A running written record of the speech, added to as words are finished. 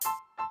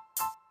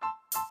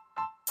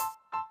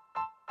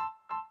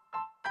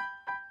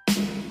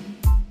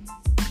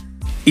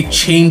it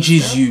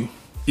changes you.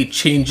 It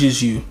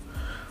changes you.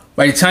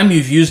 By the time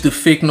you've used the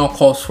fake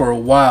knockoffs for a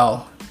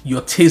while,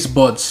 your taste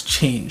buds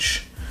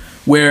change.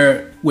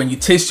 Where when you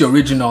taste the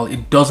original,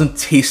 it doesn't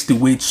taste the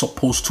way it's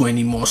supposed to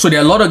anymore. So there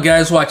are a lot of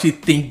guys who actually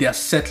think they're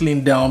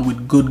settling down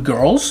with good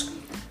girls,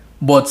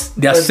 but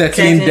they're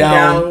settling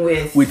down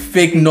with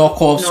fake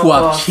knockoffs who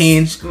have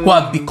changed, who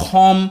have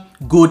become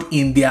good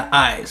in their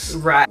eyes.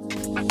 Right.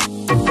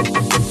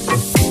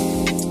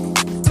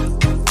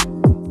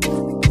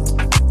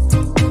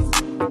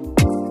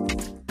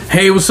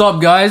 Hey, what's up,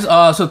 guys?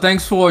 So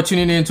thanks for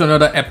tuning in to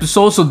another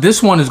episode. So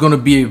this one is going to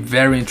be a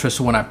very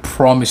interesting one, I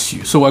promise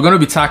you. So we're going to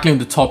be tackling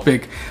the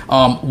topic,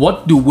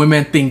 what do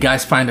women think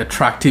guys find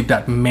attractive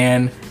that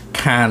men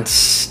can't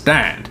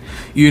stand?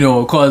 You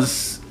know,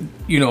 because,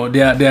 you know,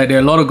 there are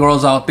a lot of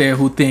girls out there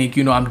who think,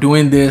 you know, I'm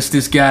doing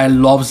this guy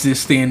loves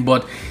this thing,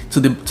 but to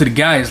the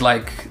guys,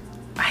 like,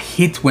 I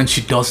hate when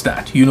she does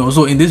that, you know.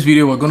 So in this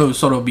video, we're going to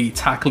sort of be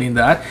tackling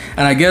that.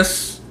 And I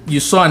guess you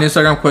saw an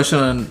Instagram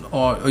question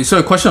or you saw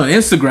a question on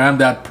Instagram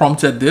that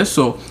prompted this,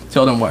 so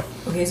tell them why.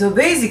 Okay, so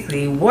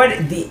basically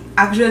what the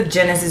actual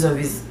genesis of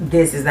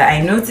this is that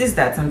I noticed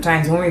that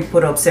sometimes when we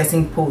put up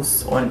certain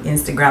posts on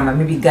Instagram and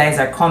maybe guys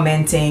are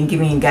commenting,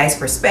 giving guys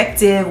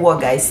perspective, what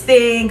guys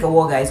think, or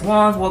what guys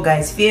want, what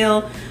guys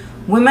feel,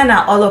 women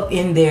are all up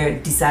in there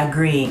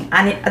disagreeing.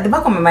 And at the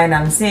back of my mind,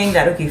 I'm saying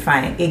that, okay,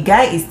 fine, a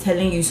guy is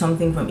telling you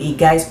something from a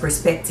guy's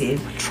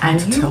perspective,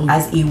 and you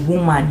as a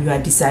woman, you are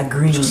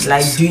disagreeing.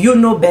 Like, do you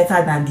know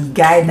better than the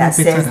guy that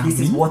says this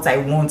is what I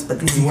want, but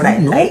this is what I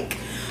like?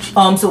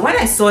 So when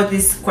I saw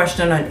this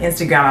question on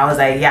Instagram, I was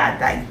like, yeah,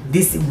 like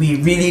this,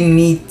 we really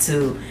need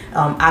to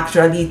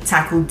actually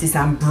tackle this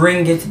and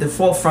bring it to the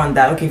forefront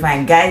that, okay,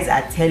 fine, guys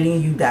are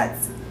telling you that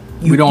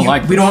we don't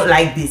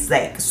like this,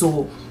 like,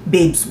 so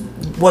babes,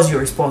 what's your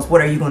response? What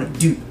are you gonna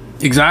do?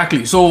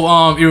 Exactly.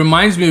 So it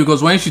reminds me,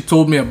 because when she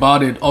told me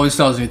about it,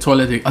 obviously I was in the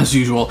toilet as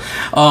usual.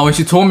 When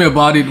she told me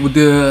about it, with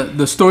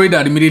the story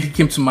that immediately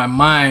came to my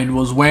mind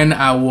was when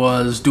I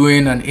was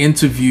doing an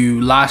interview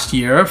last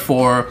year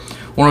for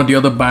one of the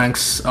other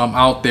banks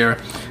out there.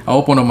 I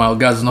hope one of my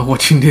guys is not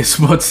watching this,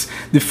 but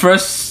the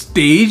first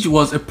stage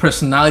was a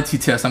personality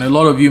test, and a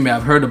lot of you may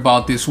have heard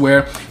about this,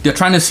 where they're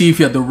trying to see if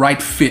you're the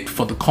right fit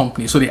for the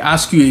company. So they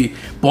ask you a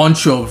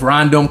bunch of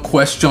random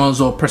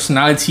questions or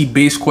personality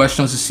based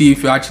questions to see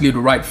if you're actually the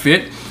right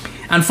fit.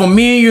 And for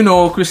me, you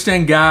know,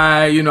 Christian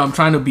guy, you know, I'm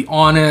trying to be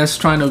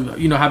honest, trying to,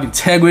 you know, have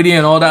integrity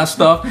and all that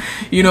stuff,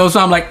 you know, so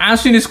I'm like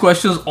answering these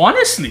questions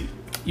honestly.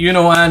 You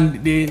know,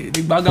 and they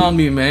bug on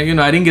me, man. You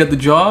know, I didn't get the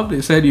job. They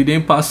said you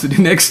didn't pass to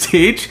the next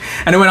stage.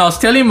 And then when I was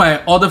telling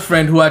my other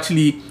friend who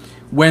actually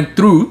went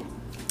through,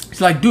 it's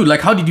like, dude,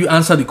 like, how did you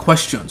answer the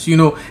questions? You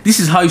know, this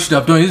is how you should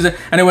have done it.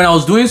 And then when I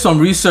was doing some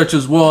research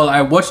as well,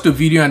 I watched the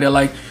video and they're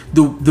like,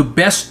 the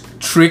best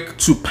trick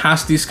to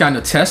pass this kind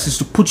of test is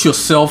to put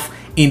yourself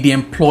in the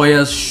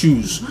employer's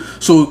shoes.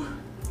 So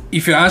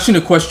if you're answering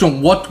the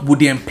question, what would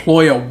the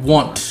employer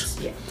want?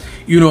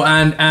 You know,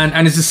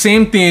 and it's the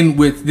same thing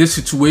with this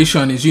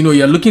situation is, you know,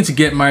 you're looking to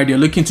get married, you're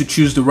looking to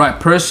choose the right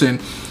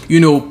person, you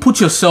know, put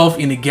yourself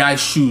in the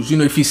guy's shoes. You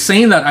know, if he's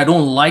saying that I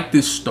don't like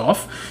this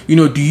stuff, you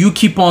know, do you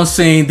keep on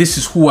saying this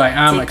is who I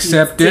am,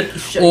 accept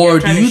it, or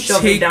do you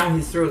take down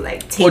his throat,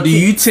 like, or do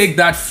you take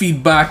that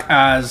feedback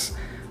as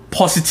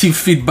positive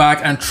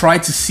feedback and try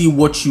to see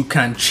what you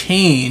can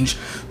change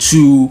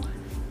to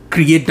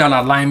create that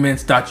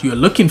alignment that you're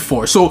looking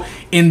for? So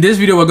in this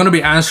video, we're going to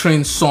be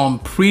answering some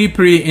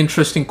pretty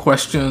interesting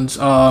questions.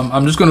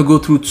 I'm just going to go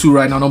through two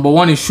right now. Number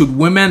one is, should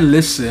women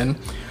listen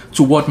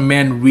to what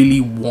men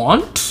really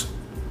want?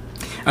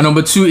 And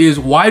number two is,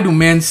 why do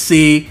men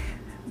say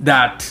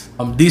that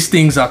these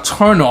things are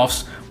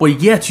turnoffs, but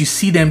yet you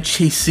see them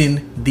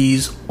chasing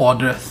these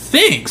other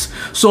things?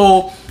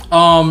 So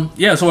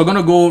yeah, so we're going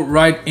to go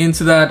right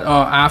into that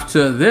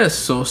after this,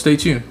 so stay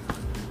tuned.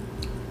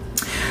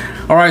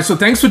 All right, so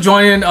thanks for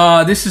joining.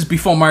 This is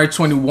Before Married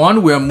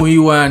 21, where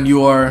Muyiwa and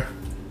your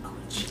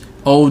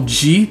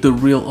OG, the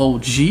real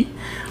OG.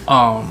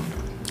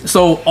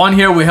 So on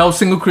here, we help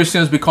single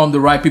Christians become the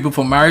right people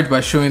for marriage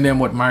by showing them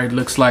what marriage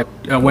looks like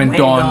when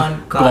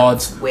done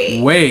God's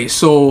way.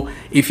 So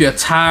if you're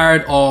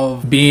tired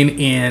of being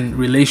in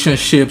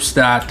relationships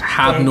that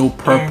have no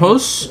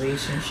purpose,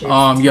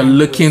 you're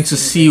looking to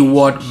see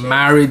what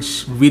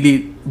marriage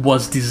really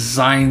was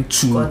designed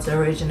to, God's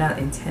original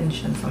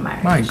intention for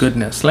marriage. My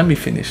goodness, let me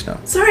finish now.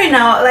 Sorry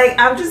now, like,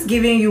 I'm just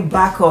giving you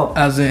backup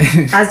as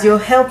your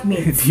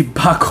helpmate. The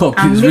backup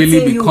is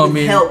really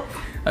becoming help.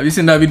 Have you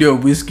seen that video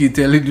of Whiskey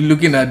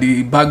looking at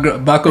the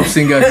backup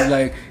singer? He's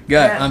like,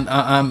 "God,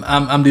 yeah.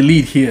 I'm the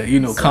lead here. You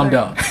know, calm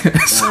down."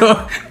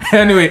 So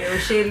anyway,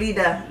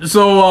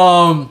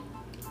 so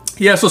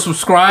yeah, so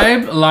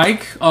subscribe,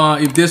 like,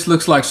 if this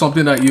looks like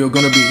something that you're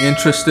gonna be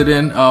interested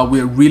in.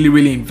 We're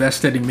really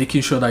invested in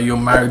making sure that your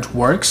marriage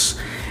works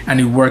and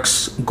it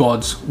works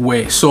God's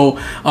way. So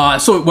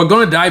so we're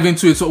gonna dive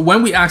into it. So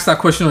when we asked that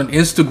question on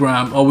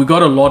Instagram, we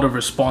got a lot of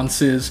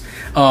responses.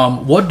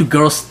 What do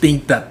girls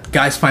think that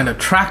guys find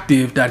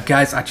attractive that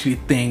guys actually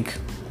think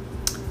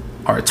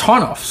are a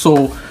turn off.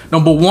 So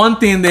number one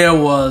thing there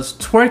was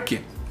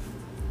twerking.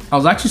 I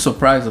was actually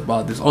surprised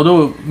about this.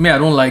 Although me, I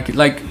don't like it.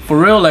 Like for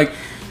real, like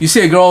you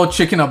see a girl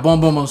checking a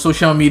bum on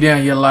social media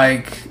and you're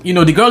like, you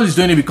know, the girl is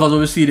doing it because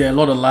obviously there are a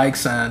lot of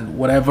likes and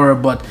whatever,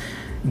 but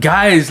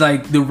guys,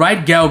 like the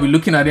right guy will be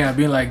looking at it and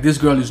being like, this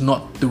girl is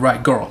not the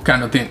right girl,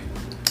 kind of thing.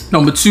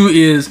 Number two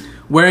is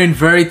wearing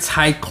very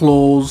tight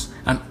clothes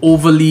and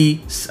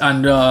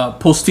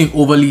posting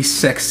overly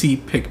sexy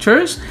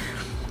pictures.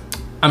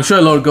 I'm sure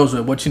a lot of girls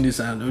were watching this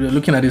and they're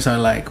looking at this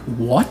and like,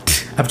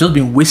 what? I've just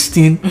been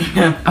wasting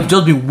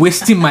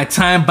my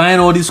time buying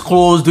all these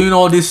clothes, doing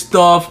all this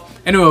stuff.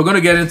 Anyway, we're gonna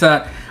get into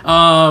that.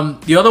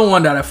 The other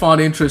one that I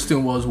found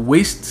interesting was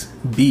waist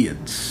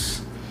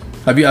beads.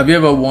 Have you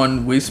ever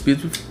worn waist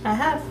beads? I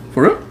have.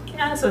 For real?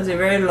 Yeah, this was a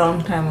very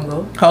long time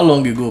ago. How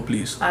long ago,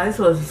 please? This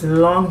was a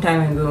long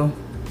time ago.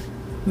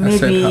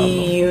 Maybe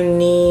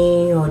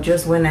uni or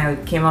just when I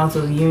came out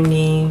of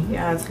uni.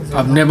 Yeah,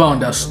 I've never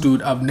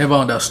understood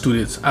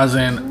it. As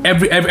in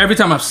every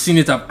time I've seen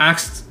it, I've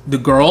asked the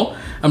girl,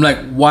 I'm like,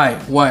 why are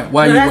you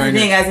wearing the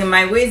thing, it? As in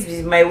my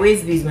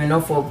waist beads were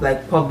not for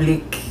like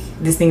public.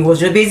 This thing was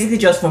just basically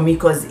just for me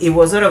because it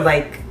was sort of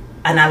like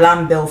an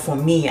alarm bell for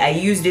me. I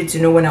used it to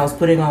know when I was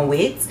putting on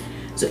weight.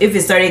 So if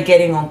it started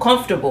getting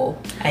uncomfortable,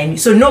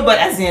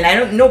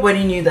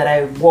 nobody knew that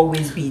I wore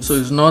waist beads. So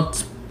it's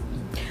not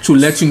to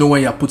let you know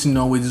when you're putting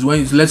on weight,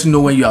 it's let you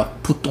know when you are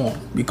put on,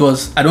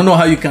 because I don't know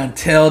how you can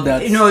tell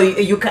that. You know,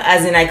 you can,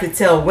 as in I could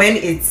tell when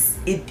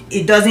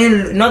it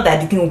doesn't, not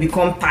that the thing will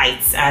become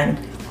tight,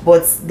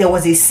 but there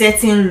was a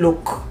certain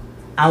look,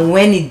 and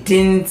when it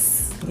didn't,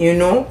 you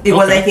know, it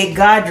was like a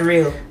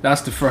guardrail.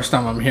 That's the first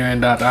time I'm hearing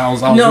that. I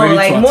was ready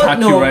to attack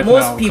you right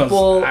now,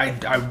 because I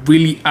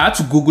had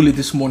to Google it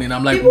this morning.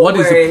 I'm like, what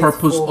is the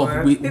purpose of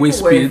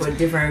waist beads?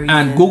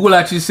 And Google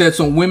actually said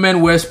some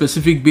women wear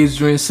specific beads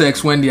during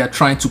sex when they are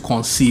trying to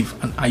conceive.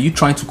 And are you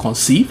trying to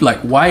conceive? Like,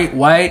 why?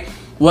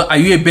 What, are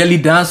you a belly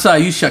dancer? Are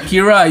you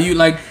Shakira? Are you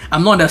like,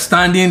 I'm not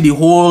understanding the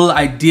whole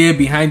idea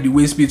behind the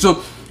waist bead.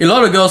 So a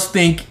lot of girls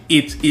think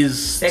it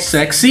is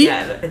sexy.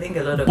 Yeah, I think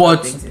a lot of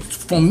but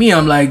for me,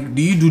 I'm like,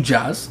 do you do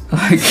jazz?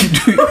 Like,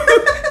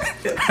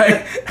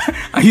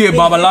 are you a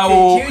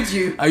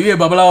babalawo? Are you a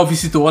babalawo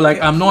visitor? Like,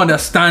 I'm not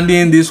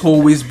understanding this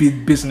whole waist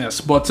bead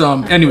business. But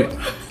anyway,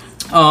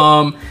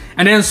 and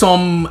then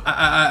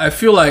I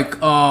feel like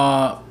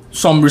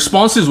some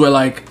responses were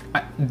like,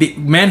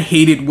 men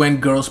hate it when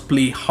girls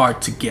play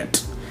hard to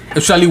get,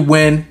 especially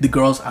when the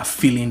girls are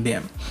feeling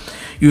them,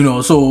 you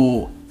know.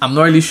 So I'm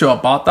not really sure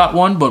about that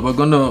one, but we're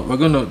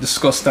gonna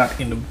discuss that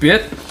in a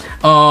bit.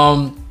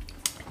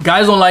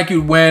 Guys don't like it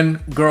when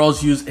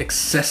girls use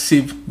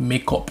excessive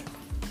makeup,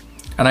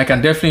 and I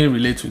can definitely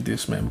relate with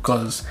this, man,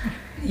 because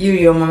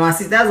your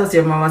mamacita, that's what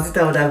your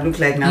mamacita would have looked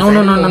like now.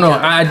 No.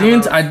 I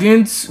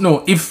didn't.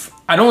 No, if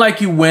I don't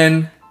like it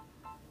when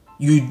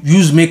you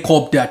use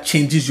makeup that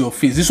changes your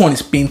face. This one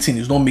is painting,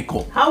 it's not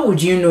makeup. How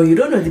would you know? You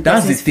don't know the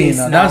person's face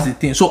now. That's the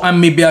thing. So I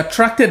may be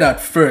attracted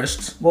at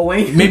first, but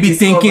when you maybe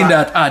thinking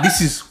that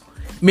this is,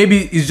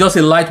 maybe it's just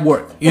a light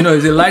work. You know,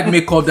 it's a light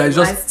makeup that is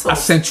just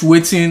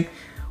accentuating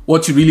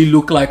what you really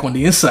look like on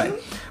the inside.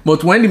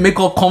 But when the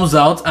makeup comes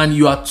out and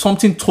you are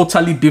something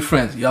totally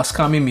different, you are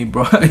scamming me,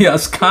 bro. You are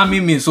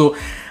scamming me. So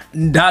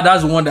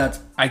that's one that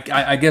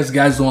I guess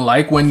guys don't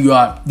like, when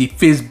the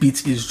face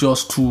beat is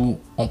just too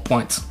on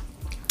point.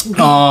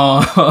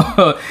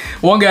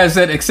 One guy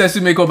said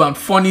excessive makeup and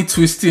funny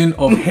twisting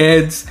of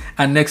heads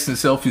and necks in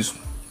selfies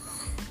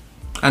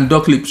and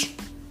duck lips.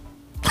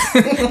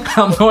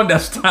 I'm not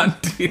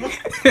understanding.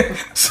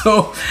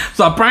 so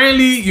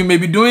apparently you may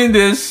be doing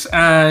this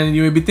and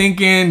you may be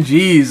thinking,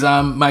 geez,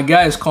 my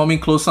guy is coming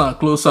closer and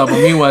closer,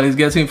 but meanwhile he's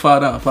getting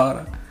farther and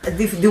farther.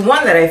 The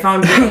one that I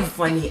found really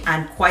funny,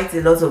 and quite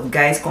a lot of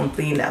guys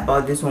complained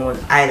about this one,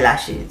 was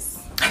eyelashes.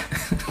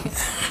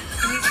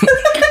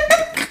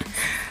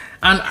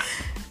 And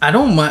I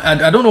don't mind.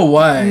 I don't know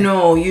why.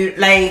 No, you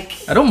like.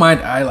 I don't mind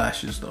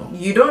eyelashes though.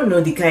 You don't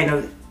know the kind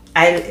of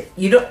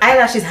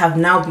eyelashes have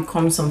now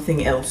become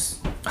something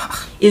else.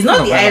 It's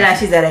not the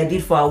eyelashes that I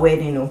did for our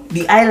wedding. No,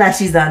 the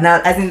eyelashes are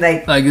now, as in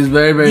like it's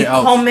very very. The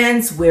out.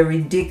 Comments were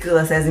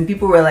ridiculous. As in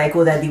people were like,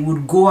 oh, that they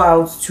would go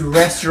out to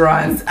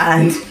restaurants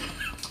and,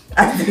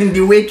 as in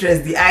the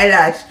waitress, the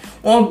eyelash,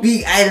 one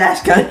big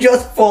eyelash can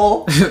just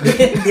fall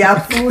in their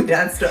food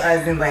and stuff.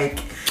 As in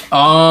like.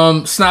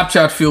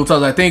 Snapchat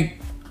filters, I think.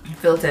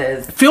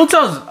 Filters,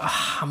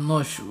 I'm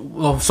not sure.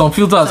 Well, some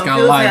filters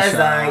can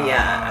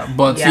lie,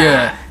 but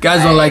yeah,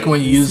 guys don't like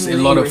when you use a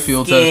lot of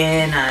filters.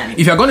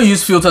 If you're going to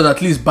use filters,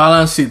 at least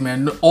balance it,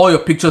 man. All your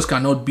pictures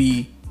cannot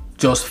be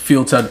just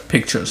filtered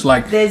pictures.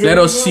 Like, let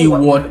us see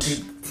what.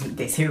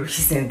 There's a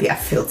reason they are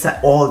filtered.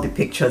 All the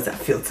pictures are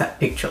filtered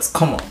pictures.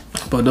 Come on.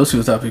 But those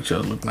filtered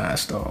pictures look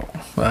nice, though.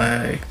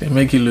 Like, they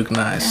make you look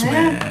nice,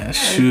 man.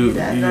 Shoot,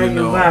 you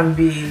know.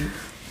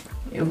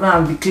 You're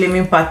gonna be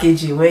claiming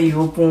packaging where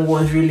you open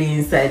what's really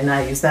inside. Now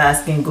you start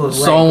asking God.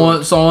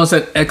 Someone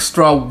said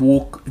extra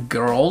woke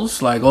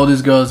girls, like all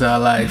these girls are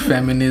like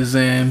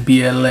feminism,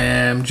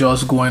 BLM,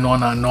 just going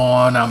on and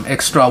on. I'm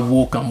extra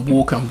woke. I'm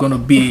woke. I'm gonna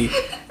be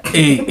Woke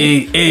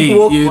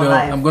you for know,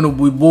 life. I'm gonna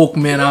be woke,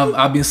 man.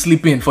 I've been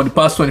sleeping for the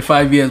past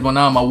 25 years, but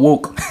now I'm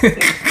awoke.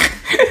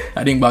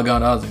 I think back that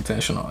was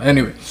intentional.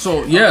 Anyway,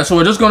 so yeah, so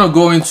we're just gonna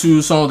go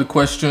into some of the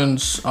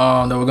questions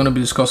that we're gonna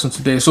be discussing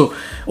today. So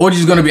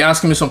Oji's gonna be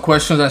asking me some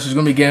questions, and she's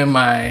gonna be getting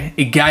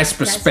a guy's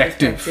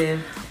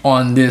perspective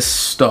on this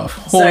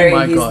stuff. Sorry, oh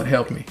my God,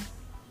 help me.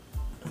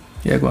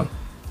 Yeah, go on.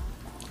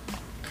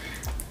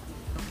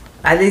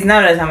 At least now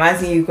that I'm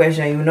asking you a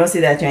question, you will not see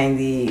that you're in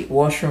the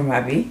washroom,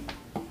 Abby.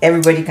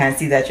 Everybody can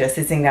see that you're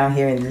sitting down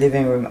here in the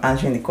living room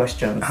answering the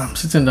questions. I'm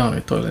sitting down in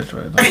the toilet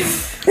right now.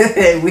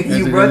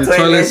 You brought the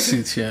toilet toilet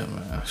seat here,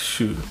 man.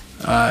 Shoot.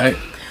 Alright.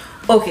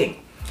 Okay,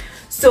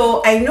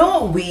 so I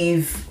know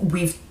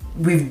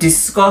we've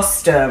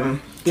discussed a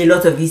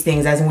lot of these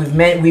things, as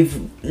in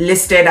we've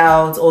listed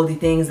out all the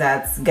things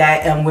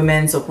that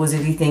women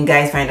supposedly think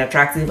guys find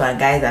attractive, and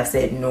guys have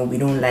said no, we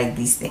don't like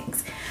these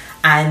things.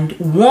 And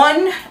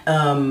one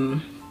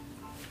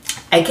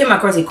I came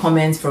across a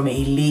comment from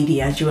a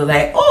lady, and she was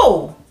like,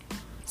 oh,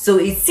 so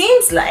it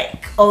seems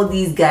like all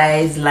these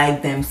guys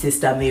like them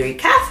Sister Mary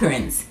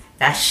Catherines.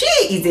 That she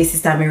is a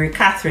Sister Mary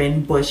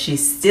Catherine, but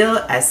she's still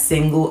as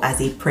single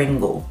as a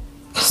Pringle.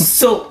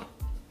 So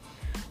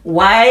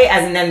why,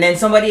 and then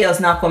somebody else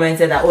now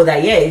commented that, oh,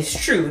 that yeah,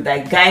 it's true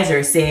that guys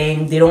are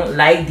saying they don't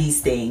like these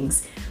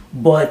things,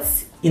 but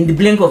in the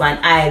blink of an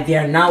eye, they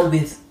are now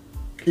with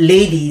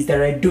ladies that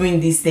are doing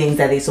these things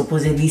that they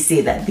supposedly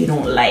say that they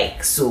don't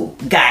like. So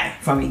guy,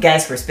 from a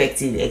guy's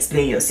perspective,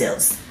 explain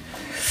yourselves.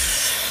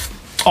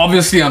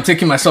 Obviously, I'm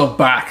taking myself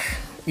back.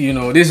 You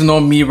know, this is not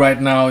me right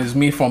now. It's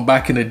me from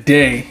back in the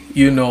day,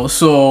 you know.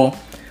 So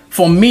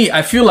for me,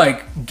 I feel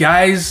like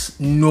guys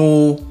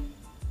know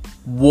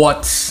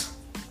what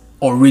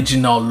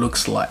original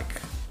looks like.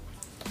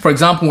 For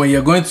example, when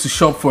you're going to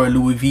shop for a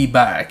Louis V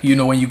bag, you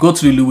know, when you go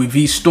to the Louis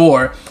V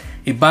store,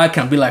 a bag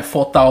can be like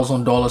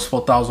 $4,000,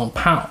 4,000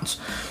 pounds.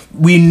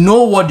 We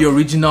know what the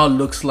original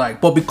looks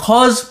like, but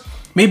because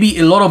maybe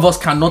a lot of us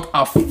cannot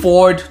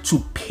afford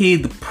to pay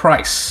the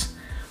price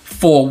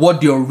for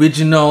what the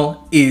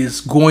original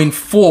is going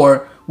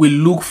for, we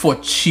look for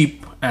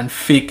cheap and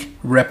fake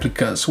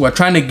replicas. We're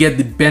trying to get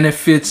the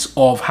benefits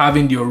of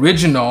having the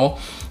original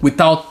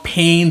without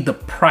paying the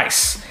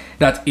price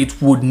that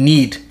it would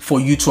need for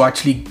you to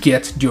actually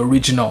get the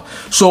original.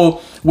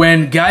 So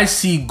when guys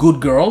see good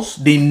girls,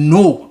 they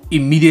know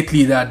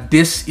immediately that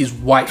this is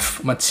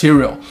wife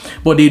material,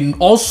 but they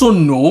also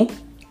know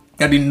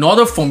that in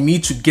order for me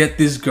to get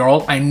this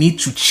girl, I need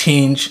to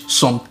change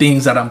some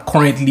things that I'm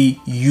currently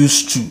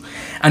used to.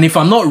 And if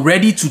I'm not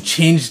ready to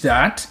change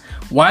that,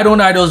 why don't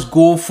I just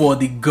go for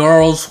the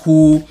girls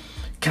who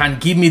can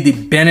give me the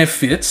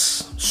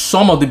benefits,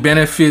 some of the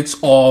benefits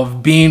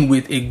of being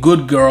with a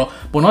good girl,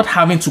 but not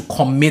having to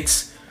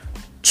commit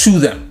to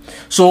them.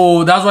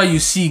 So that's why you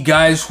see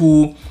guys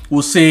who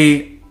will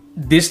say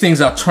these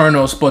things are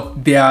turn-offs,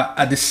 but they are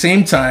at the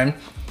same time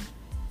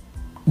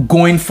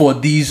going for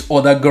these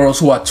other girls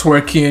who are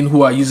twerking,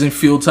 who are using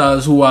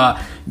filters, who are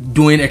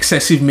doing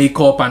excessive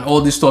makeup and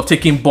all this stuff,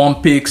 taking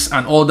bum pics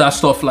and all that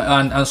stuff, like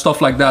and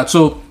stuff like that.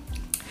 So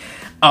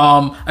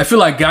I feel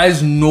like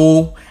guys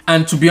know,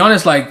 and to be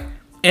honest, like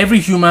every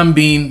human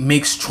being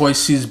makes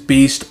choices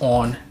based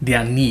on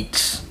their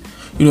needs.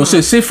 You know,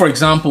 so say for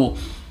example,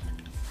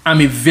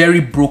 I'm a very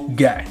broke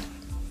guy.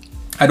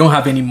 I don't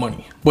have any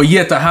money, but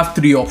yet I have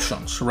three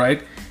options,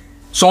 right?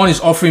 Someone is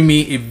offering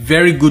me a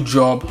very good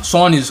job.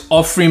 Someone is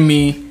offering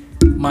me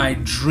my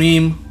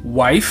dream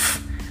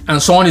wife,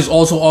 and someone is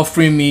also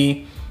offering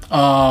me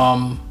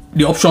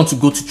the option to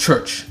go to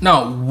church.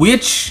 Now,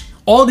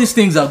 all these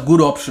things are good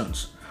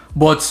options,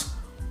 but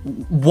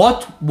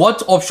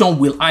what option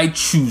will I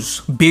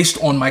choose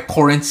based on my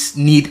current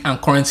need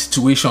and current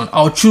situation?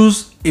 I'll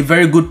choose a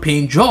very good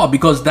paying job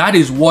because that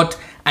is what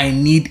I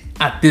need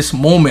at this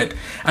moment.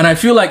 And I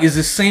feel like it's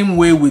the same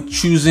way with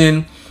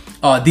choosing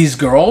these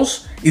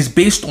girls. Is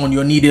based on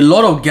your need. A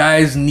lot of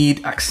guys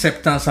need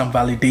acceptance and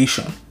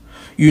validation.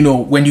 You know,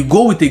 when you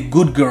go with a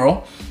good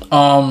girl,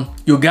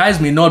 your guys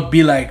may not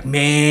be like,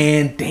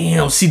 man,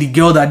 damn, see the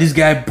girl that this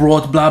guy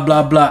brought, blah,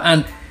 blah, blah.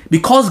 And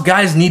because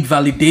guys need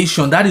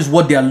validation, that is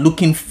what they are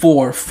looking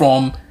for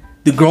from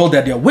the girl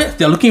that they're with.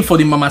 They're looking for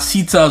the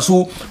mamacitas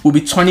who will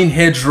be turning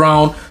heads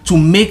around to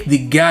make the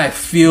guy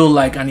feel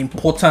like an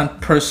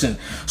important person.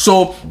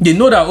 So they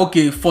know that,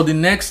 okay, for the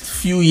next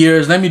few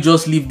years, let me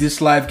just live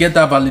this life, get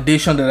that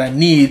validation that I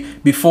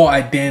need before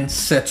I then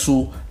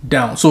settle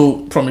down.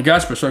 So from a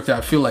guy's perspective,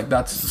 I feel like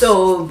that's...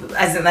 So,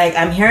 as in, like,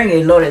 I'm hearing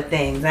a lot of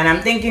things, and I'm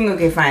thinking,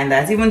 okay, fine,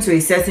 that's even to a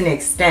certain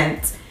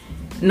extent,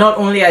 not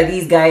only are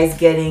these guys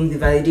getting the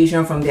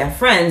validation from their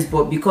friends,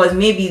 but because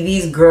maybe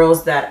these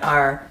girls that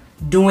are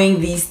doing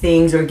these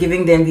things or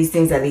giving them these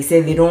things that they say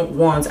they don't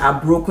want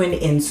are broken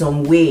in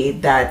some way,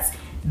 that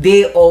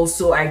they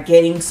also are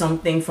getting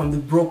something from the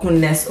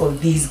brokenness of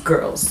these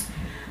girls.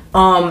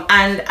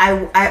 And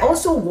I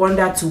also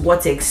wonder to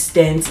what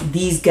extent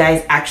these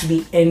guys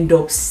actually end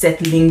up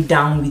settling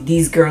down with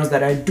these girls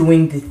that are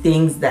doing the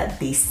things that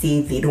they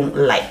say they don't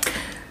like.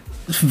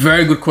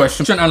 Very good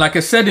question. And like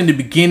I said in the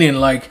beginning,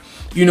 like,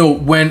 you know,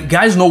 when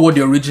guys know what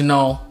the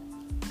original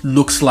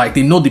looks like,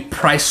 they know the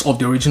price of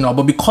the original,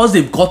 but because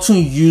they've gotten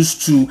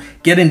used to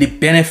getting the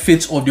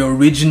benefits of the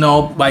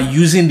original by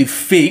using the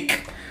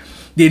fake,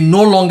 they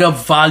no longer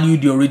value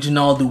the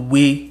original the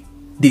way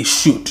they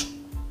should.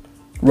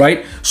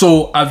 Right?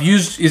 So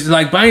it's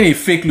like buying a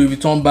fake Louis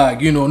Vuitton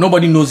bag. You know,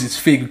 nobody knows it's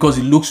fake because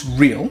it looks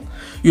real.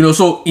 You know,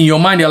 so in your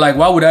mind, you're like,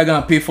 why would I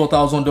gonna pay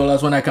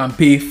 $4,000 when I can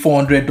pay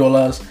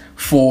 $400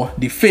 for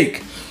the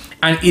fake?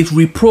 And it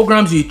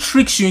reprograms you, it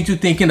tricks you into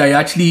thinking that you're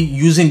actually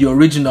using the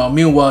original.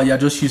 Meanwhile, you're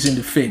just using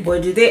the fake.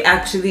 But do they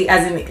actually,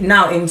 as in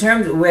now, in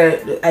terms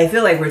where I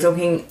feel like we're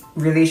talking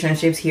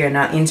relationships here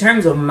now, in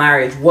terms of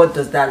marriage, what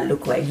does that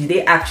look like? Do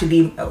they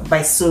actually,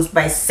 by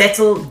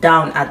settle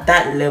down at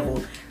that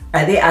level,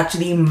 are they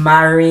actually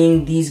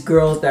marrying these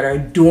girls that are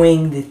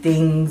doing the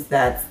things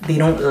that they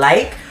don't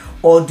like?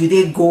 Or do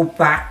they go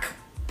back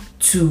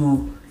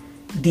to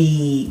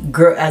the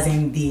girl, as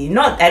in the,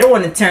 not, I don't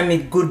want to term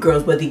it good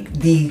girls, but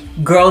the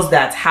girls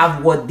that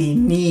have what they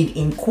need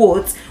in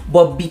quotes,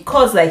 but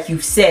because, like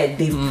you've said,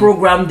 they've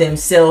programmed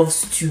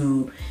themselves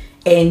to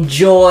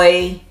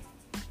enjoy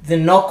the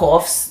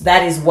knockoffs,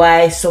 that is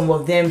why some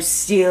of them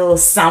still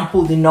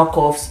sample the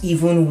knockoffs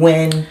even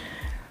when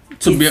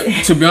to be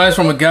honest,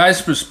 from a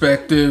guy's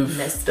perspective,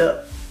 messed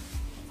up.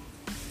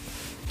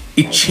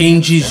 It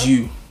changes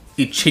you.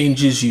 It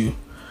changes you.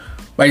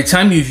 By the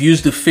time you've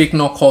used the fake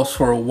knockoffs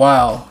for a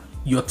while,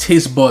 your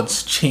taste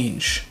buds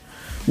change.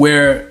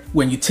 Where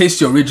when you taste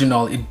the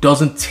original, it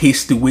doesn't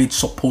taste the way it's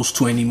supposed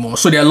to anymore.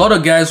 So there are a lot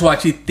of guys who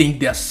actually think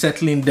they're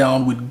settling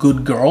down with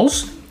good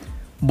girls,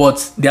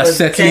 but they're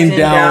settling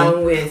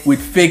down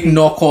with fake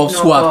knockoffs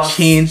who have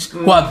changed,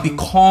 who have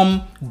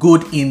become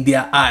good in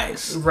their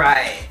eyes.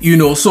 Right. You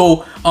know,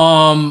 so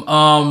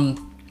I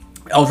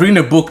was reading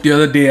a book the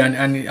other day,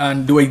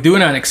 and they were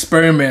doing an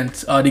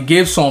experiment. They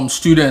gave some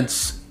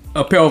students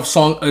a pair of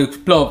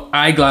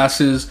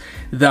eyeglasses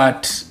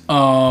that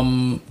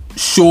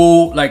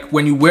show, like,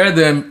 when you wear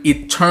them,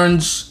 it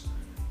turns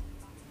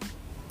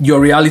your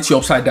reality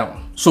upside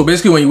down. So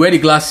basically, when you wear the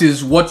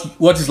glasses, what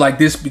is like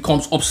this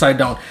becomes upside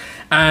down.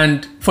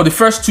 And for the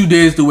first 2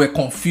 days, they were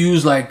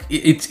confused, like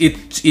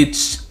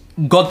it's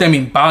got them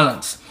in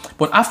balance.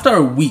 But after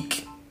a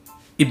week,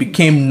 it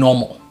became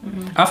normal.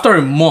 After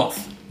a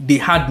month, they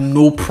had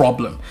no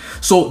problem.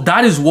 So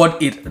that is what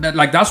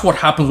that's what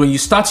happens when you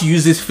start to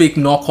use these fake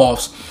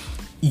knockoffs.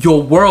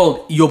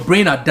 Your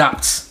brain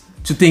adapts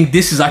to think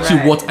this is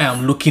actually what I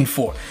am looking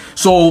for.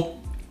 So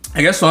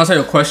I guess to answer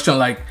your question,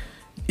 like,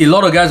 a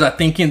lot of guys are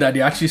thinking that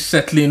they're actually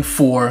settling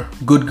for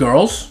good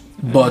girls,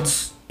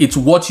 but it's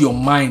what your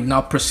mind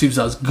now perceives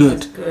as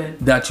good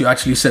that you're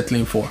actually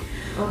settling for.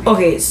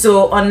 Okay,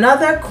 so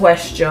another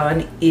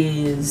question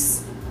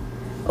is,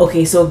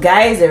 okay, so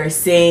guys are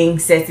saying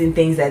certain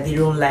things that they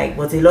don't like,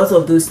 but a lot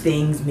of those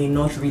things may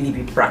not really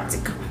be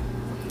practical.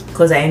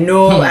 Because I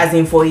know, as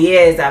in for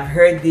years, I've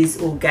heard this,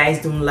 oh,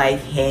 guys don't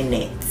like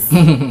hairnets.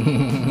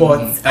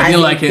 But I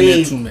didn't like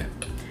hairnet too, man.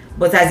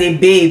 But as a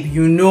babe,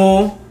 you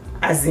know,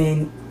 as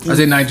in... As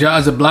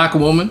a black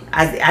woman?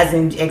 As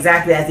in,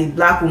 exactly, as a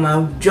black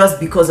woman, just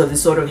because of the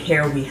sort of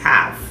hair we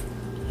have.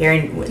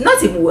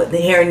 Not even what the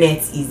hairnet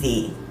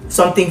is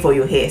something for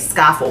your hair,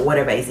 scarf or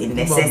whatever is a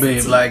necessity.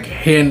 But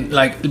babe,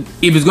 like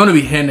if it's gonna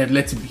be hairnet,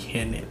 let it be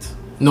hairnet,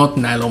 not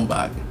nylon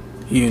bag.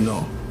 You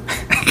know.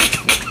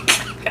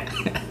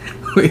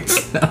 Wait,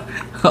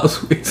 I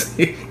was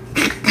waiting.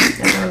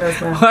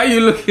 Why are you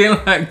looking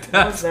like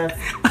that?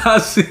 I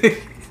say,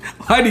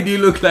 why did you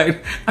look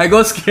like? I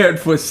got scared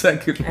for a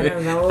second. I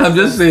don't know. I'm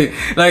just saying,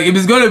 like, if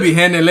it's gonna be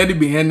hairnet, let it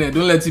be hairnet.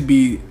 Don't let it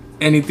be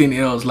anything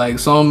else. Like,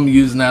 some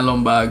use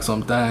nylon bags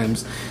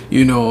sometimes,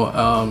 you know,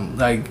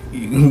 like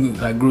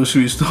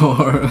grocery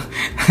store.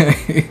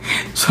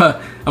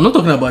 So I'm not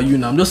talking about you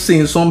now. I'm just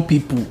saying some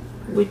people.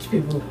 Which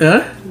people?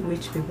 Eh?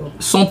 Which people?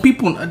 Some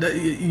people.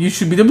 You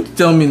should be able to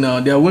tell me now.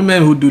 There are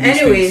women who do this.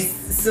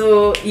 Anyways,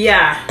 so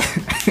yeah.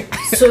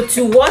 So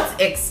to what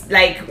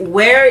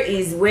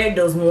where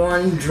does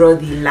one draw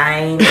the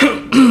line?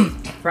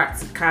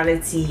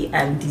 Practicality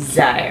and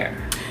desire.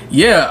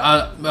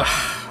 Yeah.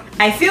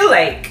 I feel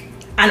like,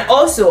 and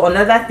also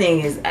another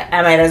thing is,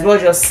 I might as well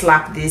just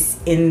slap this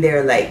in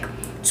there, like,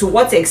 to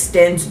what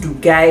extent do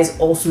guys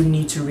also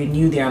need to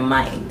renew their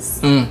minds?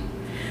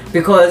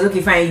 Because,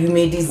 okay, fine, you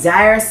may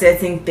desire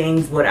certain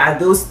things, but are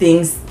those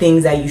things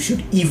that you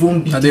should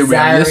even be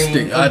desiring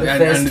in the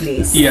first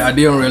place? Yeah, are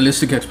they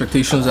unrealistic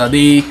expectations? Are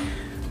they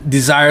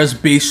desires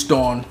based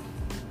on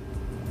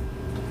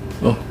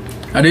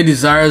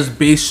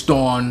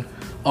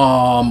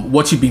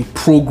what you've been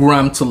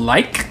programmed to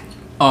like?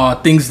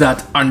 Things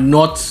that are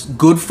not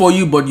good for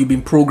you, but you've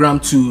been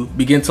programmed to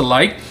begin to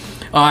like.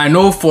 I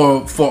know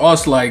for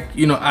us, like,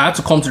 you know, I had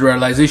to come to the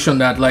realization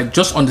that, like,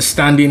 just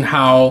understanding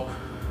how,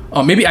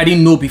 maybe I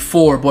didn't know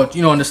before, but,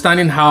 you know,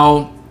 understanding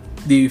how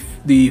the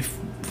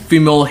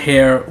female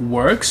hair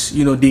works,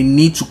 you know, they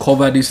need to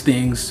cover these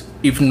things.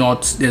 If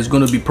not, there's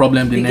going to be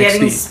problem the next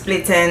getting day.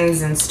 Split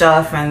ends and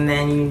stuff, and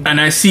then. And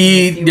I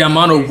see the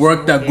amount of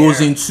work that goes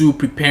into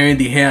preparing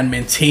the hair and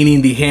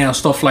maintaining the hair and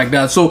stuff like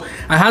that. So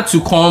I had to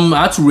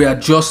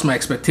readjust my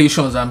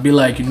expectations and be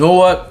like, you know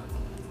what?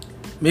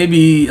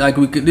 Maybe like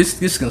we could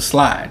this can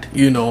slide,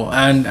 you know.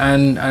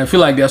 And I feel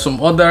like there's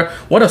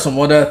what are some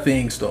other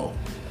things though?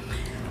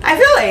 I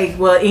feel like,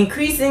 well,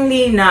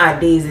 increasingly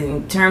nowadays,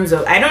 in terms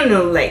of, I don't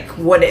know, like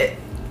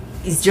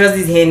it's just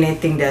this hairnet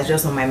thing that's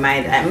just on my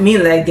mind. I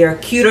mean, like, there are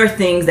cuter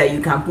things that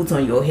you can put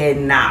on your head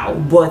now,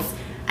 but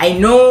I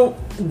know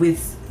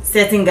with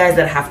certain guys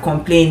that have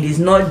complained, it's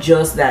not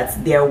just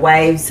that their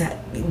wives,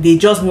 they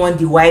just want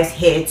the wife's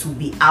hair to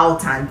be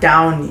out and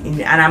down,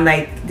 and I'm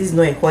like, this is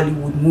not a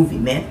Hollywood movie,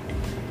 man.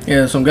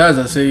 Yeah, some guys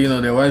that say, you know,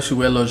 their wife should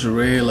wear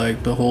lingerie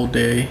like the whole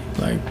day,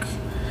 like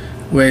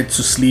wear it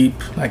to sleep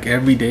like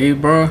every day,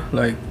 bro.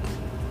 Like,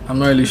 I'm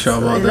not really sure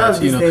about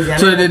that, you know.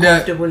 So they're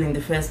comfortable in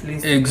the first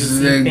place.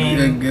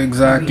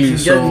 Exactly. You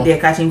just be there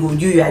catching gold.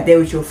 You are there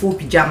with your full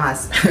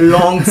pajamas,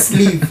 long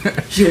sleeve.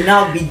 You'll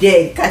now be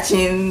there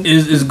catching.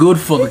 It's good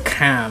for the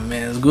cam,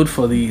 man. It's good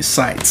for the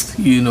sight,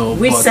 you know.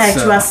 Which side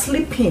you are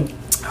sleeping?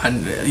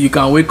 And you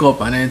can wake up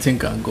and anything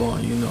can go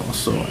on, you know.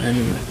 So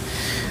anyway,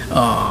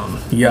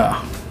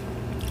 yeah,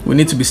 we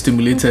need to be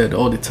stimulated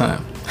all the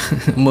time,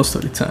 most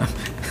of the time.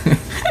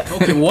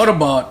 Okay, what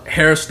about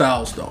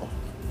hairstyles though?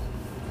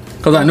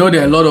 Because I know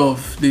there are a lot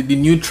of the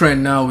new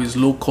trend now is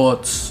low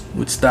cuts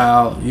with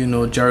style, you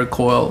know, Jerry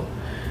coil,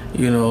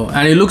 you know,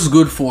 and it looks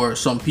good for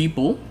some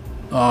people.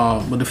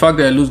 But the fact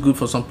that it looks good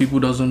for some people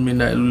doesn't mean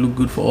that it will look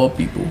good for all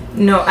people.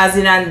 No, as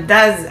in, and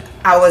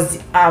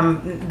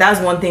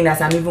that's one thing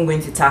that I'm even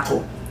going to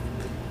tackle.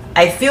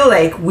 I feel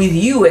like with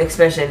you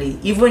especially,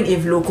 even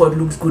if low cut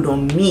looks good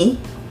on me,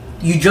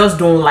 you just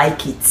don't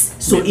like it.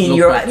 So in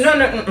your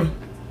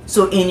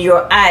So in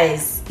your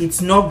eyes,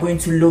 it's not going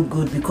to look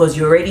good because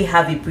you already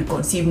have a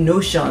preconceived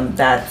notion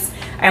that.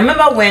 I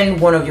remember when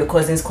one of your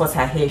cousins cut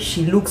her hair,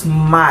 she looks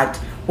mad,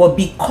 but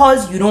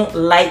because you don't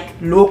like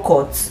low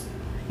cuts,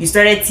 you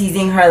started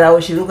teasing her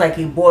that she looked like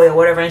a boy or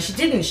whatever, and she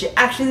didn't. She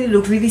actually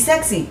looked really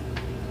sexy.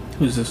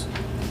 Who's this?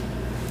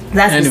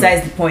 That's anyway.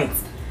 Besides the point.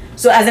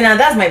 So as in, and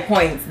that's my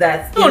point.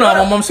 That no,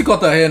 my mom she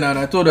cut her hair now, and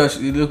I told her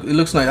it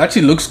looks nice.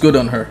 Actually, looks good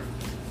on her.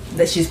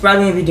 That she's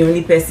probably maybe the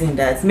only person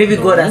that maybe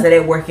God has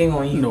started working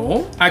on you.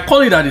 No, I call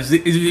it that.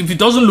 If it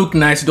doesn't look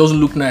nice, it doesn't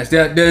look nice.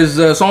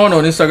 There's someone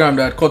on Instagram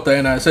that cut her hair,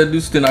 and I said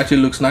this thing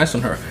actually looks nice on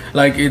her.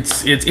 Like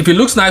it's if it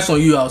looks nice on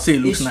you, I'll say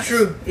it looks nice.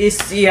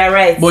 It's true. You're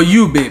right. But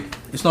you, babe,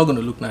 it's not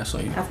gonna look nice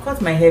on you. I've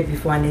cut my hair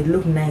before and it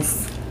looked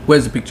nice.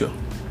 Where's the picture?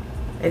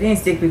 I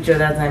didn't take picture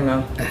that time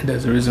now.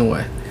 There's a reason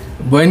why.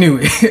 But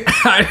anyway,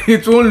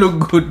 it won't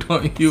look good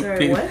on you, sorry,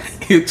 babe. What?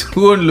 It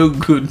won't look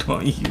good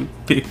on you,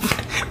 babe.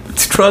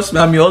 Trust me,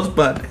 I'm your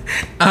husband.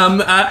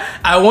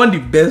 I want the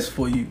best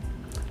for you.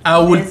 I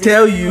will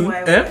tell you.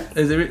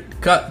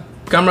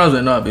 Cameras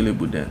were not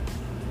available then.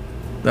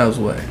 That's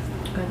why.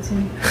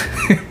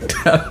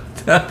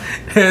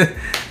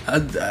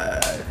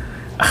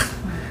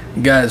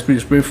 Guys,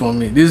 please pray for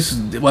me. This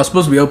was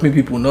supposed to be helping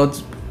people, not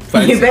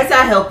fighting. You better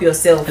help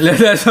yourself.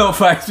 Let's not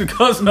fight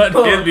because not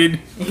David.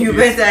 You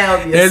better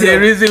help yourself. There's a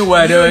reason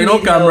why there were no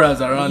cameras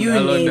around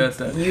along that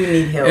time. You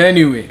need help.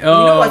 Anyway, you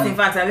know what? In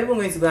fact, I'm even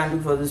going to go and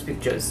look for those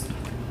pictures.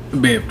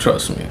 Babe,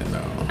 trust me.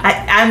 No.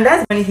 And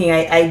that's the funny thing.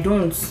 I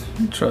don't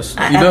trust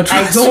me. You don't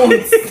trust I don't.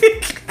 me.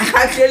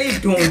 I actually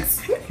don't.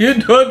 You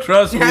don't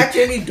trust me. I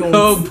actually don't.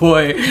 Oh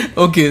boy.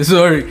 Okay,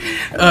 sorry.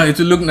 It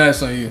will look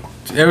nice on you.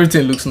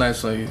 Everything looks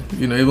nice on you.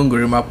 You know, even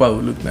Gorimapa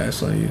will look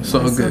nice on you.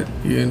 So good.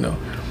 You know.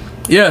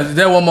 Yeah, is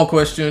there one more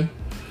question?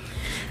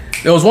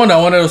 There was one that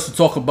I wanted us to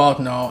talk about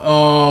now.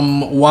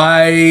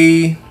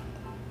 Why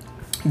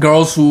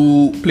girls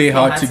who play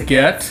hard to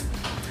get.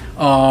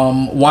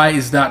 Why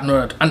is that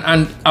not?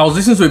 And I was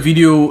listening to a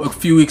video a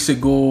few weeks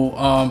ago,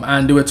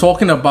 and they were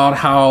talking about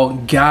how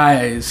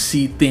guys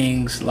see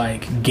things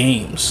like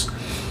games.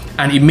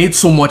 And it made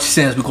so much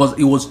sense because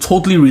it was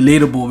totally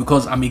relatable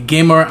because I'm a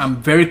gamer, I'm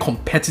very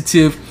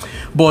competitive,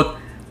 but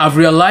I've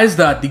realized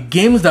that the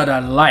games that I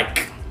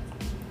like,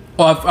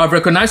 or I've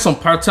recognized some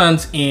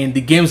patterns in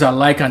the games I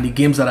like and the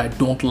games that I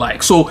don't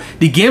like. So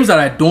the games that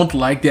I don't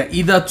like, they're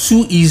either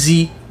too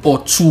easy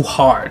or too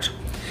hard.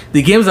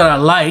 The games that I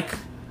like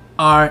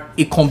are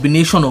a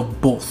combination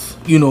of both.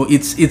 You know,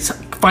 it's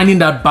finding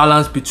that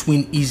balance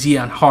between easy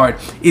and hard.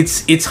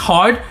 It's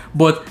hard,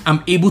 but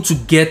I'm able to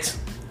get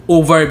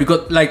over it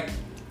because like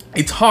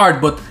it's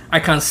hard, but I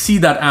can see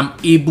that I'm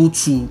able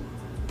to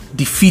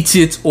defeat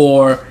it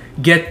or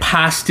get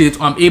past it.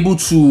 Or I'm able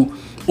to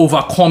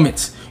overcome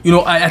it. You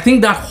know, I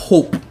think that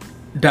hope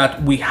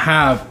that we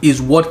have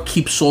is what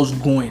keeps us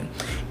going.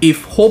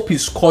 If hope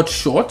is cut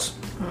short,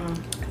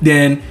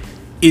 then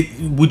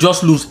we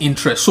just lose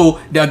interest. So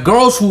there are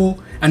girls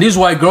who, and this is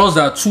why girls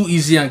that are too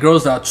easy and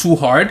girls that are too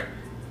hard,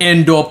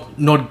 end up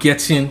not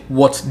getting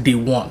what they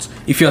want.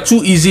 If you're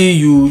too easy,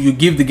 you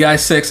give the guy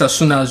sex as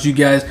soon as you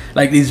guys,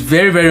 like, it's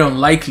very, very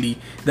unlikely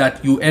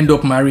that you end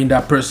up marrying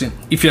that person.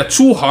 If you're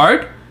too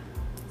hard,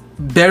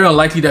 very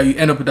unlikely that you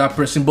end up with that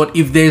person. But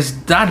if there's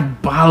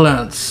that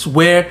balance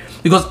where,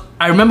 because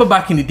I remember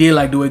back in the day,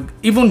 like,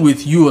 even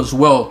with you as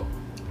well,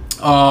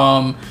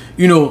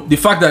 you know, the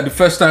fact that the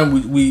first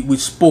time we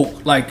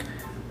spoke, like,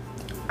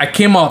 I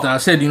came out and I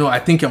said, you know, I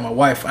think you're my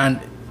wife, and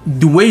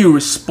the way you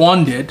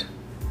responded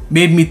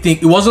made me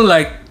think. It wasn't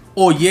like,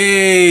 oh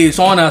yay,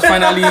 someone has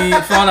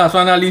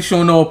finally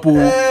shown up,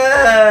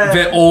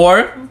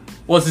 or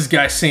what's this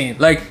guy saying?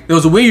 Like, there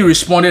was a way you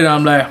responded, and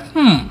I'm like,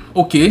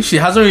 okay, she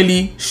hasn't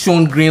really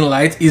shown green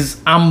light.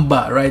 It's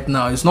amber right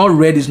now. It's not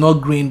red, it's not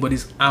green, but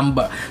it's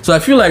amber. So I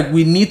feel like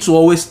we need to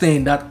always stay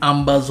in that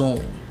amber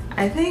zone.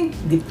 I think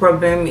the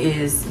problem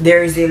is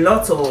there is a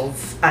lot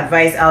of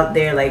advice out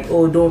there, like,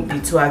 oh, don't be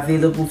too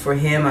available for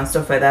him and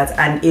stuff like that,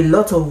 and a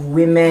lot of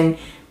women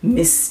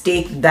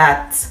mistake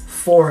that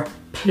for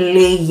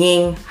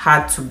playing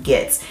hard to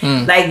get.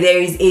 Like,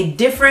 there is a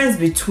difference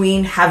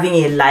between having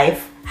a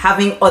life,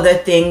 having other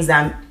things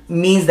that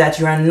means that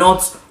you are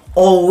not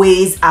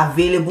always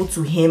available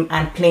to him,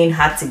 and playing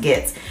hard to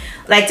get.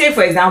 Like, take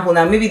for example,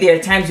 now maybe there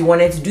are times you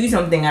wanted to do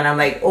something and I'm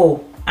like,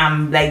 oh,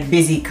 I'm like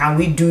busy, can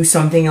we do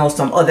something else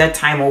some other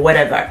time or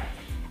whatever.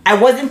 I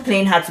wasn't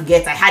playing hard to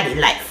get. I had a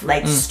life,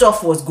 like,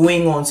 stuff was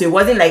going on. So it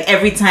wasn't like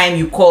every time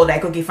you call,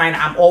 like, okay, fine,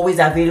 I'm always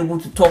available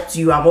to talk to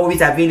you, I'm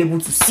always available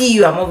to see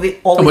you, I'm always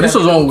but this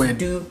was all to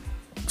do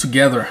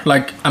together.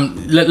 Like,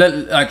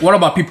 like, what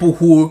about people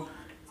who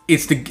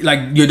it's the, like,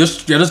 you're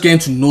just getting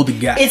to know the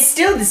guy? It's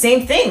still the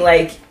same thing.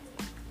 Like,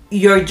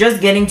 you're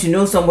just getting to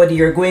know somebody,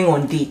 you're going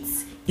on dates.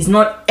 It's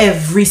not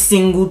every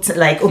single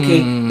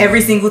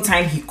every single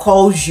time he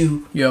calls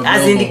you. Yeah,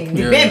 as in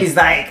the babe is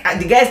like,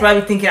 the guy's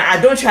probably thinking,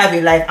 I don't have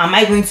a life. Am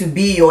I going to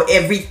be your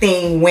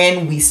everything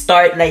when we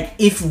start? Like,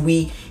 if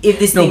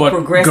this thing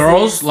progresses.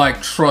 Girls,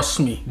 like,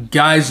 trust me,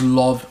 guys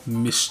love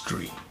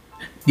mystery.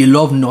 They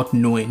love not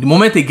knowing. The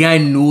moment a guy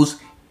knows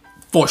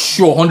for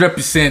sure,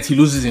 100%, he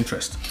loses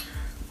interest.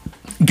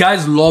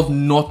 Guys love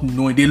not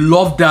knowing. They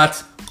love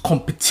that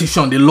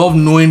competition. They love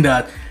knowing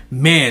that,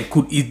 man,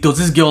 does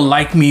this girl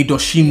like me?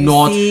 Does she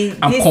not?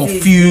 I'm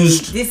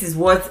confused. This is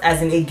what,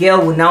 as in, a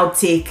girl will now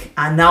take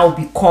and now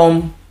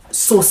become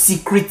so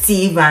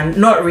secretive and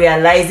not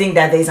realizing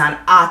that there's an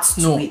art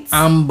to it.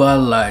 Amber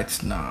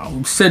lights now.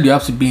 We said you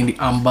have to be in the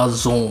amber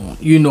zone.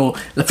 You know,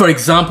 for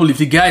example, if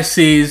the guy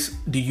says,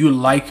 do you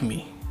like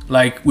me?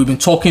 Like, we've been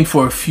talking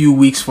for a few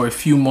weeks, for a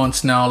few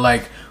months now,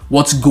 like,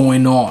 what's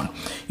going on?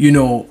 You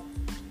know,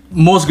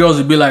 most girls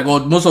would be like,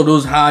 or most of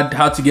those hard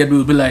to get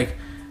will be like,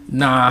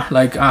 nah,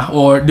 like,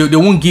 or they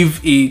won't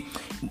give a,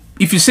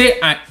 if you say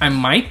I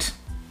might,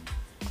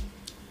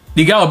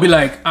 the guy will be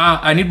like,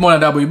 I need more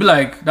than that, but you'll be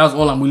like, that's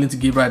all I'm willing to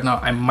give right now.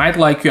 I might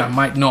like you, I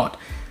might not.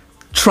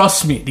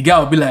 Trust me, the guy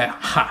will be like,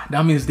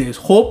 that means there's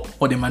hope,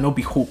 or there might not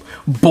be hope.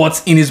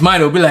 But in his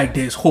mind, it'll be like,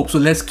 there's hope, so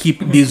let's keep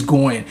this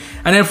going.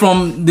 And then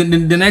from the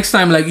next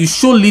time, like, you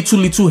show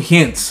little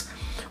hints,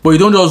 but you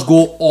don't just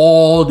go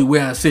all the way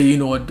and say, you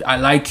know, I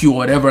like you or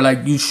whatever.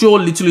 Like, you show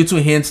little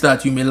hints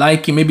that you may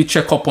like him, maybe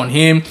check up on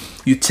him,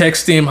 you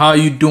text him, how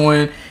you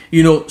doing?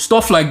 You know,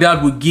 stuff like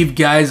that will give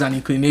guys an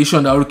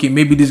inclination that, okay,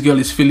 maybe this girl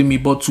is feeling me.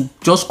 But to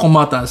just come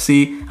out and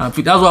say, that's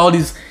why all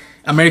these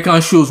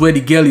American shows where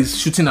the girl is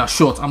shooting her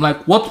shot, I'm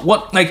like,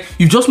 what? Like,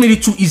 you just made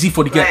it too easy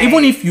for the guy. Right.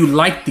 Even if you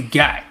like the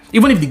guy,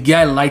 even if the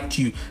guy liked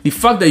you, the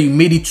fact that you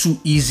made it too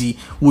easy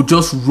will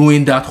just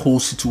ruin that whole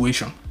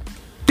situation.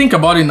 Think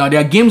about it now.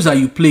 There are games that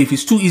you play. If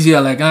it's too easy,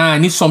 you're like, I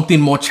need something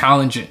more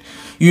challenging.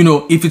 You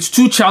know, if it's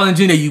too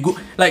challenging, that you go,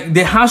 like,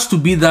 there has to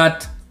be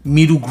that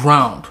middle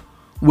ground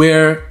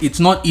where it's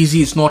not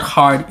easy, it's not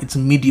hard, it's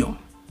medium.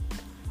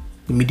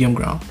 The medium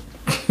ground.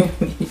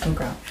 Medium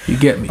ground. You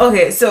get me?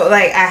 Okay, so,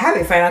 like, I have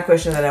a final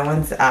question that I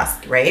wanted to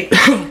ask, right?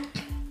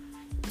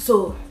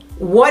 So,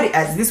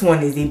 as this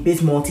one is a bit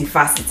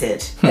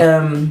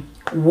multifaceted,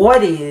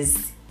 what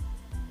is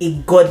a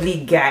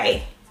godly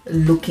guy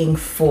looking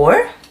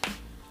for?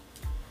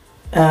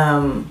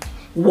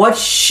 What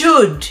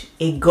should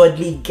a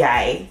godly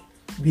guy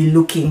be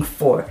looking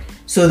for?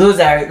 So those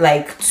are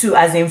like two,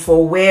 as in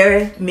for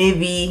where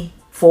maybe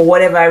for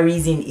whatever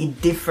reason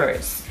it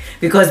differs.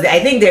 Because I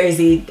think there is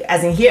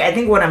as in here, I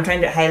think what I'm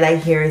trying to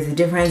highlight here is the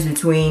difference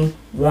between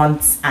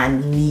want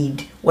and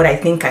need. What I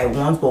think I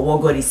want, but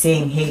what God is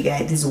saying, hey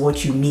guy, this is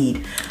what you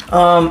need.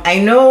 I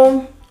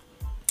know,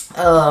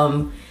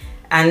 and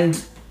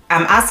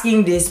I'm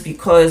asking this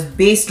because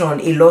based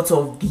on a lot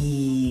of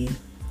the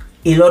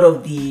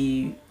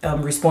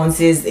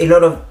responses, a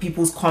lot of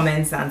people's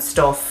comments and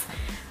stuff,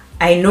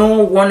 I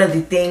know one of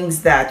the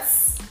things that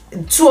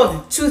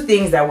two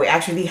things that were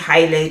actually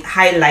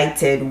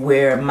highlighted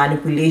were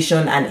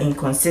manipulation and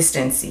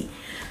inconsistency.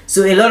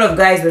 So a lot of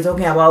guys were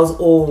talking about,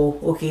 oh,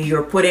 okay,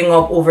 you're putting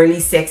up overly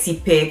sexy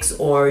pics,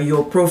 or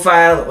your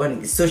profile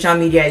on social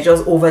media is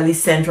just overly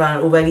sensual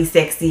and overly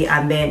sexy,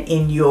 and then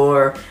in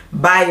your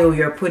bio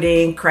you're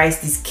putting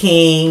Christ is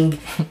King,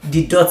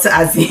 the daughter,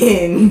 as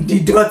in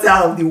the daughter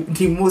of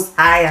the Most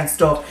High and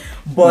stuff.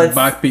 But with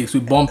back pics,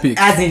 with bum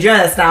pics. as in, do you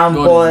understand?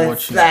 God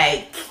But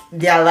like,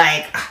 they're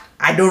like,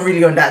 I don't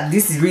really understand.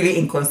 This is really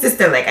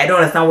inconsistent. Like, I don't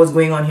understand what's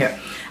going on here.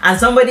 And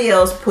somebody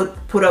else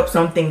put up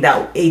something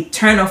that a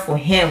turn off for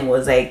him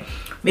was like,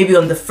 maybe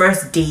on the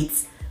first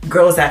date,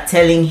 girls are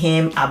telling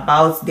him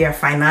about their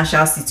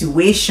financial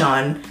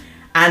situation,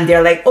 and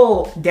they're like,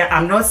 oh,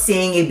 I'm not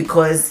saying it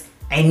because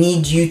I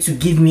need you to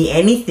give me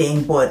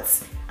anything,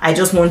 but I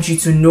just want you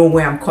to know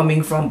where I'm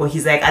coming from. But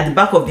he's like, at the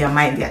back of their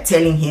mind, they're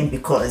telling him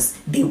because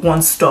they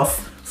want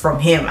stuff from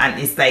him, and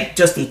it's like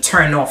just a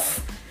turn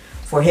off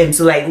for him.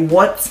 So like,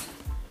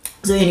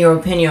 so in your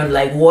opinion,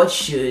 like, what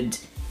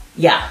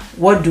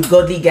do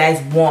godly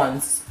guys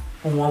want,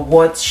 and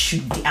what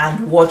should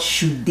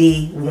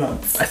they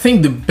want? I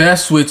think the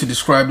best way to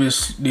describe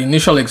this, the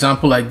initial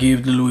example I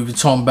gave, the Louis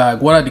Vuitton bag.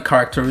 What are the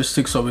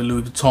characteristics of a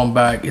Louis Vuitton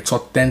bag? It's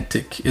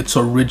authentic, it's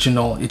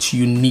original, it's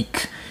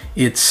unique,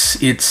 it's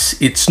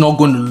not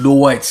going to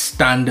lower its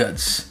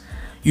standards.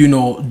 You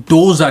know,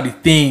 those are the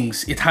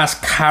things. It has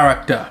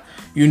character.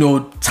 You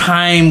know,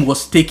 time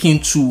was taken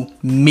to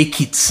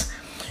make it.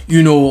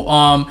 You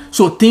know,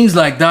 so things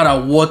like that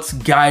are what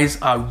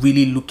guys are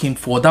really looking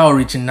for. That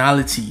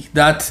originality,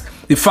 that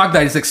the fact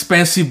that it's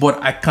expensive, but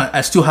I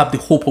still have the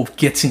hope of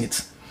getting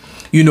it.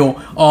 You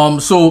know,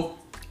 so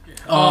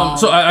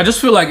I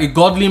just feel like a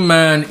godly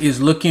man is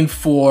looking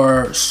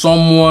for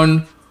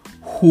someone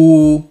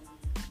who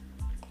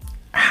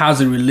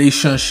has a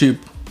relationship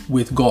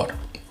with God.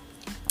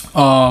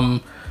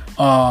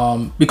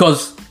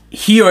 Because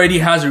he already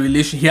has a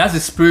relation. He has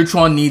his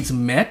spiritual needs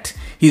met.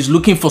 He's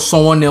looking for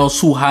someone else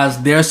who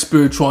has their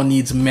spiritual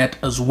needs met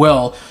as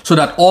well, so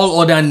that all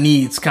other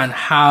needs can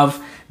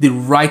have the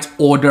right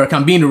order,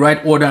 can be in the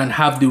right order and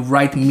have the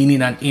right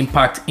meaning and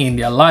impact in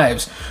their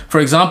lives. For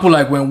example,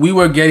 like when we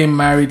were getting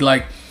married,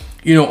 like,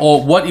 you know,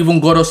 or what even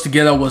got us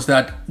together was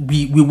that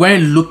we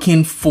weren't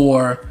looking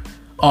for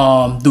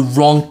the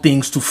wrong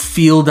things to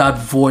fill that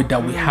void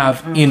that we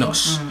have in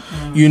us.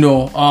 You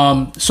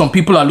know, some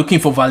people are looking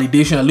for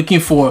validation, are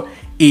looking for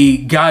a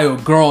guy or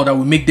girl that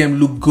will make them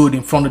look good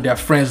in front of their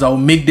friends, that will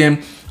make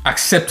them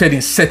accepted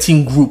in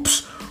certain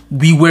groups.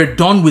 We were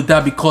done with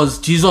that because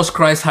Jesus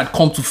Christ had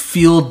come to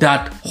fill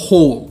that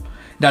hole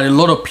that a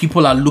lot of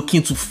people are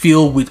looking to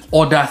fill with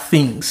other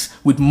things,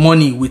 with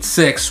money, with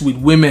sex, with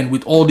women,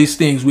 with all these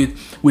things,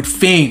 with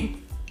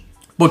fame.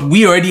 But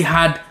we already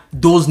had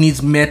those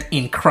needs met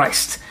in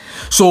Christ.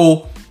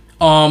 So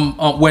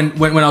when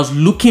I was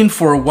looking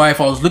for a wife,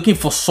 I was looking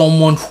for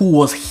someone who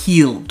was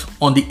healed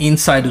on the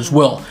inside as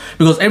well,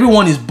 because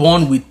everyone is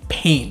born with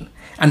pain,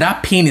 and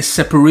that pain is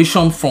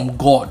separation from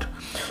God.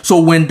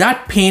 So when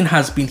that pain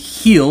has been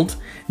healed,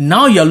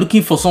 now you're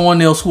looking for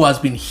someone else who has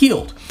been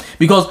healed.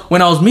 Because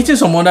when I was meeting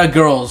some other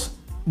girls,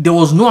 there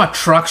was no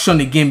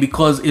attraction again,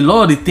 because a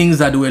lot of the things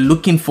that they were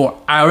looking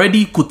for, I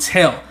already could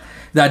tell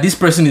that this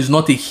person is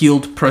not a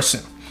healed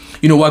person.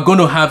 You know, we're going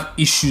to have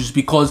issues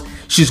because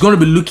she's going to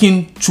be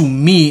looking to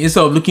me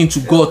instead of looking to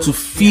God to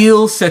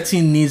fill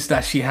certain needs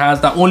that she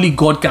has that only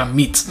God can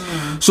meet.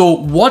 So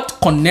what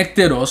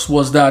connected us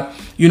was that,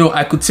 you know,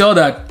 I could tell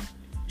that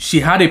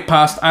she had a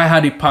past, I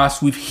had a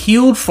past, we've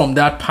healed from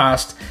that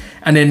past,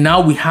 and then now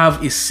we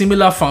have a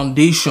similar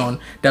foundation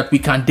that we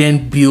can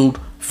then build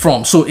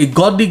from. So a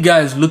godly guy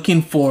is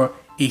looking for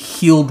a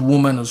healed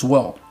woman as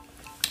well,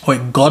 or a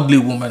godly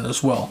woman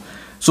as well.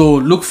 So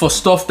look for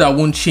stuff that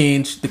won't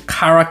change, the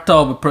character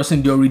of a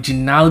person, the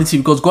originality,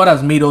 because God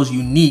has made us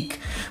unique.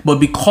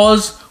 But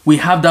because we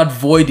have that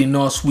void in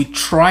us, we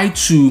try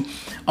to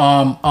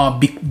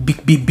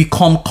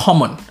become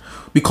common,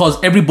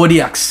 because everybody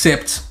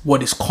accepts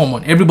what is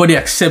common. Everybody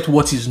accepts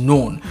what is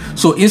known.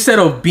 So instead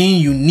of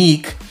being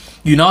unique,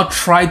 you now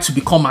try to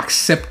become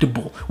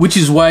acceptable, which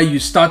is why you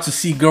start to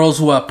see girls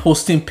who are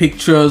posting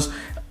pictures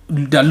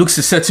that looks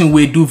a certain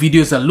way, do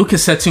videos that look a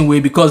certain way,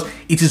 because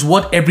it is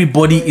what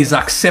everybody is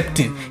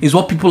accepting, is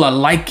what people are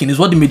liking, is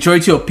what the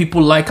majority of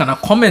people like and are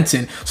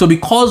commenting. So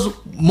because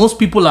most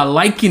people are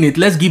liking it,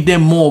 let's give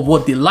them more of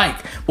what they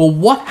like. But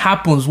what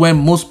happens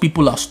when most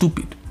people are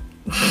stupid?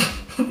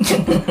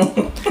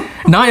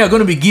 Now you're going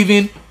to be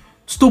giving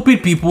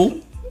stupid people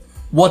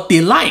what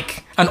they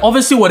like, and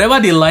obviously whatever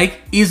they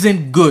like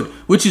isn't good,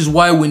 which is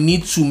why we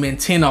need to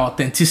maintain our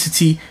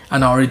authenticity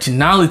and our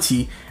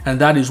originality, and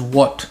that is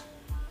what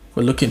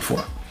we're looking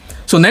for.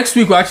 So next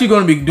week we're actually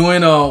going to be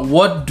doing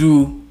what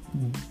do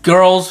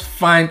girls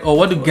find, or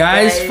what do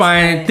guys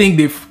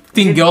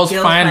think girls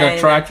find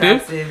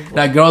attractive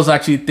that girls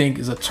actually think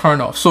is a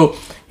turn off. So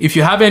if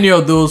you have any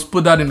of those,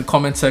 put that in the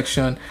comment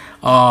section.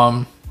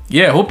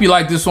 Yeah, hope you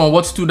like this one.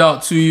 What stood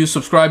out to you?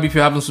 Subscribe if you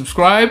haven't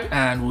subscribed,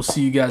 and we'll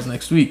see you guys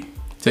next week.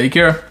 Take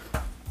care.